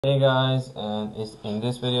Hey guys, and in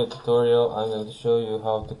this video tutorial I'm going to show you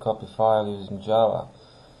how to copy file using Java.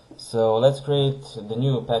 So let's create the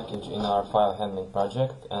new package in our file handling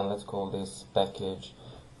project, and let's call this package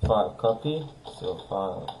file copy. So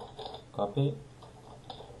file copy.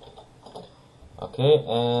 Okay,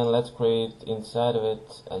 and let's create inside of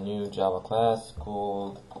it a new Java class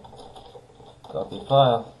called copy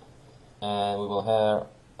file, and we will have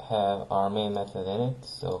our main method in it.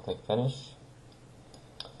 So click finish.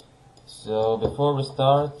 So before we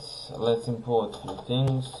start, let's import a few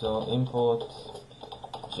things. So import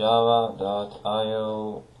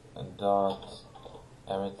java.io dot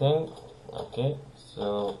everything. Okay,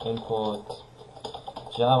 so import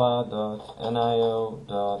java.nio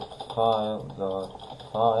dot file dot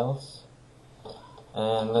files,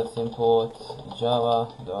 and let's import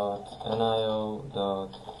java.nio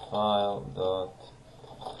dot file dot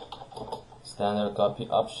standard copy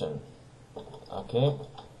option. Okay.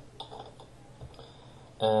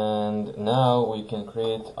 And now we can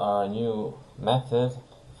create our new method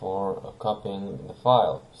for copying the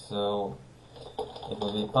file. So it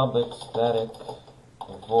will be public static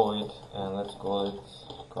void, and let's call it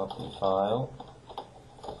copy file,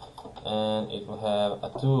 and it will have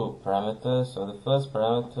two parameters. So the first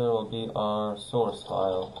parameter will be our source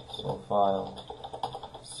file, so file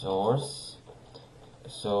source.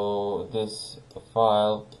 So this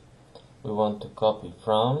file we want to copy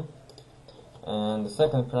from, and the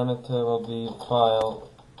second parameter will be file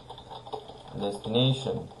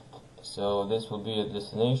destination. So this will be a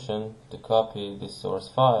destination to copy this source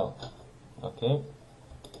file. Okay,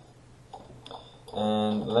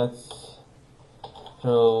 and let's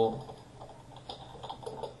throw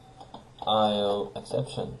IO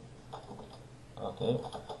exception. Okay,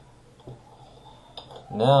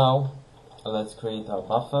 now let's create our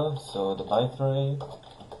buffer. So the byte array,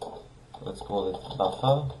 let's call it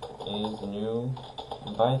buffer, is the new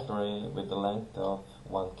byte array with the length of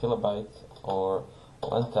 1 kilobyte or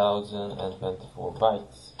 1024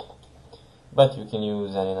 bytes. But you can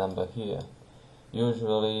use any number here.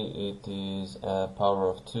 Usually it is a power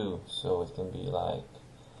of 2, so it can be like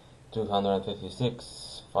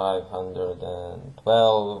 256,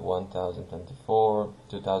 512, 1024,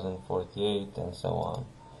 2048, and so on.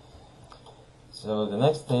 So the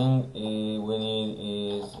next thing we need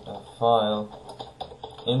is a file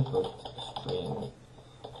input stream.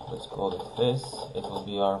 Let's call it this. It will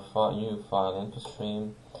be our new file input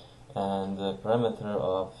stream, and the parameter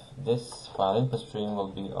of this file input stream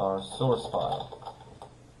will be our source file.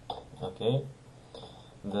 Okay.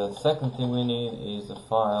 The second thing we need is a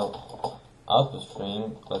file output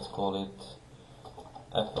stream. Let's call it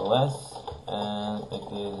FOS, and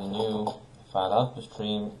it is a new file output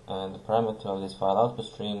stream, and the parameter of this file output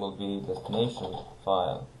stream will be destination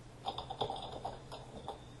file.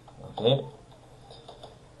 Okay.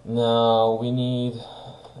 Now we need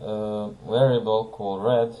a variable called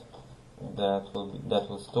read that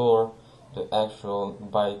will store the actual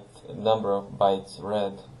number of bytes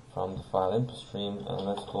read from the file input stream, and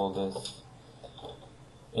let's call this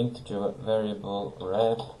integer variable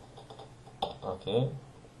read. Okay,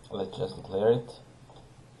 let's just declare it.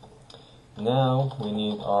 Now we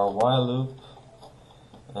need our while loop,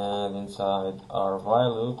 and inside our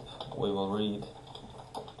while loop we will read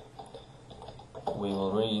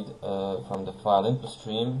from the file input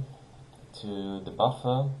stream to the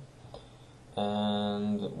buffer,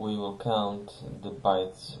 and we will count the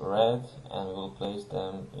bytes read, and we will place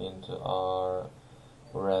them into our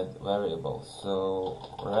read variable. So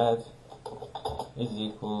read is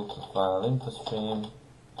equal to file input stream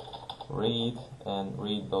read, and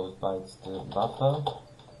read those bytes to the buffer.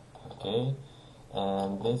 Okay,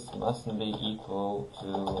 and this mustn't be equal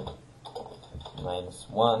to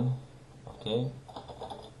 -1. Okay,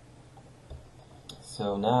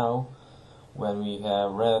 so now when we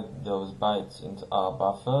have read those bytes into our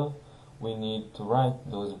buffer, we need to write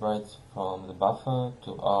those bytes from the buffer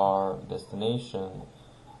to our destination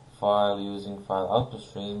file using file output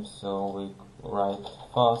stream. So we write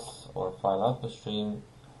FOS, or file output stream,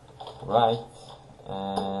 write,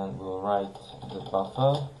 and we'll write the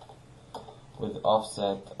buffer with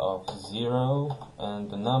offset of 0, and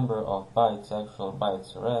the number of bytes, actual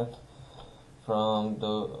bytes read from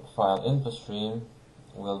the file input stream,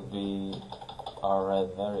 will be our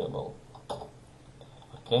read variable.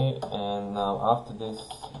 Okay, and now after this,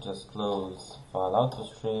 just close file output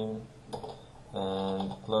stream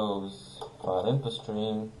and close file input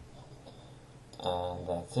stream, and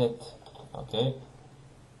that's it. Okay,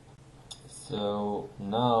 so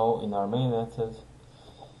now in our main method,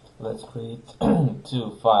 let's create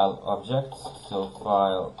two file objects. So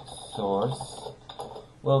file source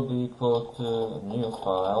will be equal to new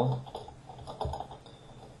file,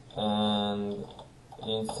 and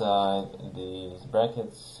inside these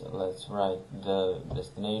brackets let's write the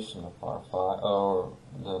destination of our file, or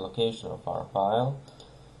the location of our file.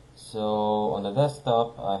 So on the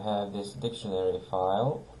desktop I have this dictionary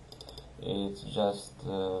file. It's just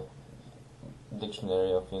a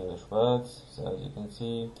dictionary of English words, so as you can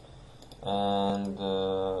see, and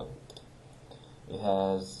it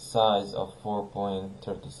has size of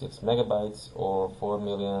 4.36 megabytes, or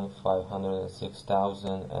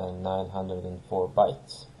 4,506,904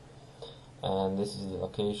 bytes, and this is the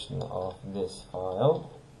location of this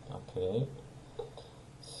file. Okay,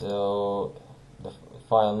 so the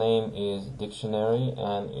file name is dictionary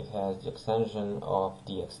and it has the extension of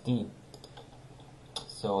txt.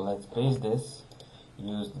 So let's paste this,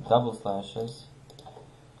 use the double slashes,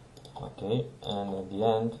 okay, and at the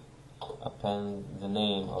end append the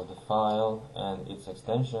name of the file and its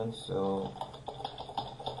extension, so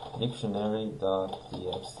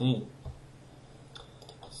dictionary.txt.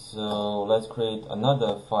 So let's create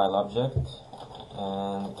another file object,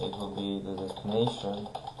 and it will be the destination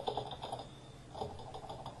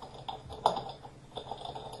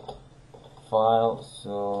file.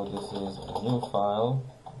 So this is a new file,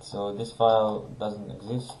 so this file doesn't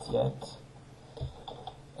exist yet,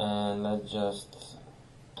 and let's just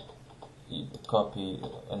copy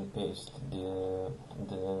and paste the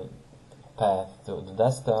path to the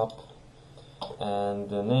desktop, and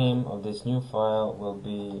the name of this new file will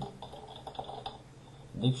be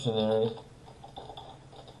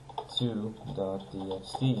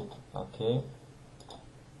dictionary2.txt. okay,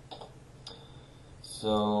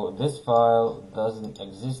 so this file doesn't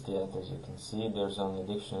exist yet. As you can see, there's only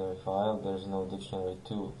dictionary file, there's no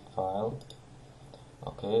dictionary2 file.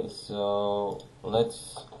 Okay, so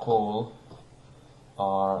let's call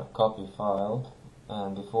our copy file,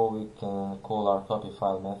 and before we can call our copy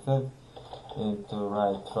file method, we need to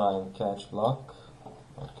write try and catch block.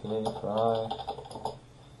 Okay, try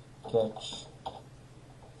catch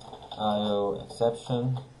IO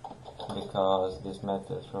exception, because this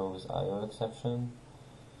method throws IO exception,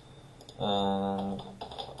 and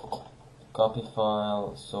copy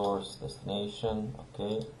file source destination.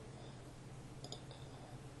 Okay,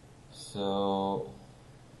 so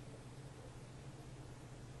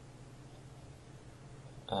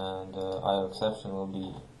and IO exception will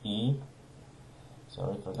be E,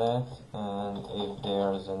 sorry for that, and if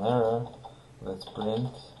there's an error, let's print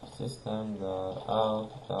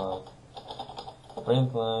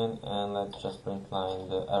system.out.println, and let's just printline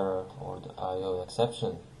the error or the IO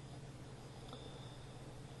exception.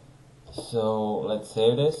 So let's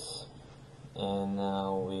save this, and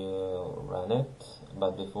now we'll run it.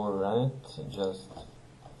 But before we run it, just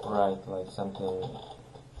write like something.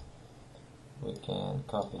 We can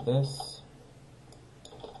copy this,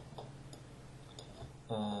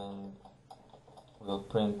 and we'll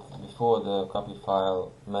print, before the copy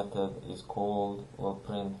file method is called, we'll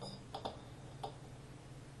print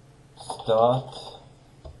start,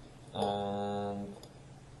 and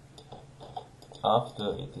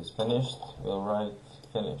after it is finished, we'll write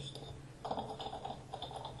finished.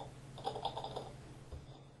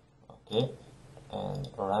 Okay, and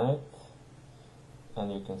run it,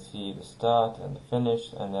 and you can see the start and the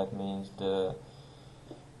finish, and that means the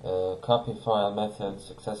copy file method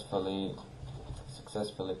successfully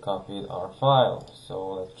copied our file.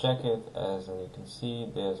 So let's check it. As you can see,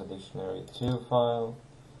 there's a dictionary2 file,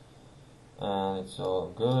 and it's all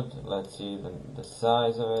good. Let's see the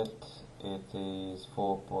size of it. It is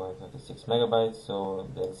 4.56 megabytes, so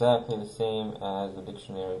they're exactly the same as the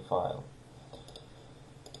dictionary file.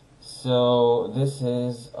 So this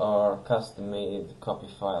is our custom-made copy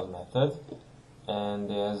file method, and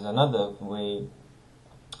there's another way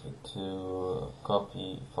to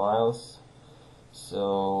copy files.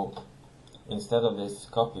 So instead of this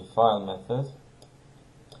copy file method,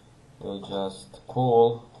 we'll just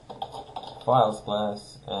call files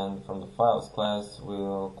class, and from the files class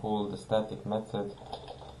we'll call the static method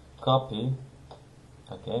copy.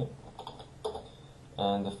 Okay,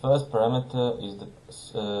 and the first parameter is the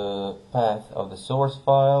path of the source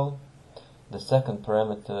file, the second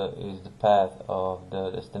parameter is the path of the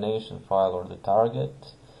destination file or the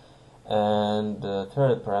target, and the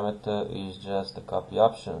third parameter is just the copy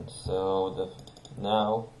option. So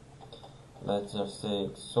now let's just say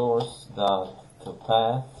source dot to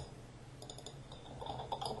path,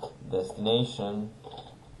 destination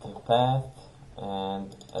to path,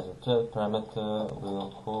 and as a third parameter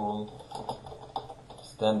we'll call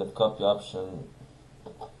standard copy option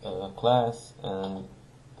class, and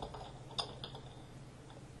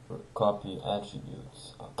copy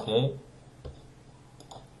attributes. Okay,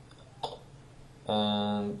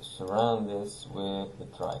 and surround this with the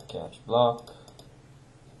try catch block.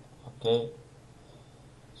 Okay,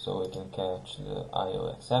 so we can catch the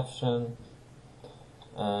IO exception.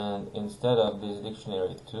 And instead of this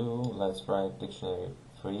dictionary 2, let's write dictionary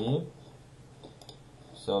 3.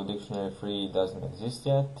 So dictionary 3 doesn't exist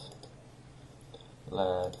yet.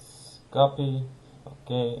 Let's copy.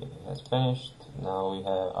 Okay, it has finished. Now we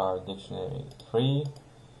have our dictionary 3.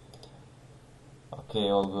 Okay,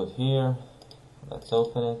 all good here. Let's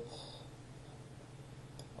open it.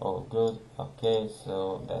 All good. Okay,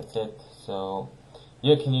 so that's it. So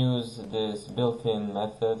you can use this built-in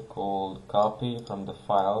method called copy from the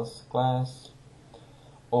files class,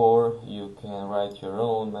 or you can write your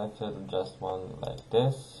own method, just one like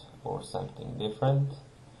this or something different.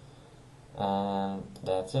 And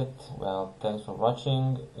that's it. Well, thanks for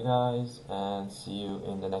watching, guys, and see you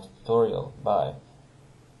in the next tutorial. Bye.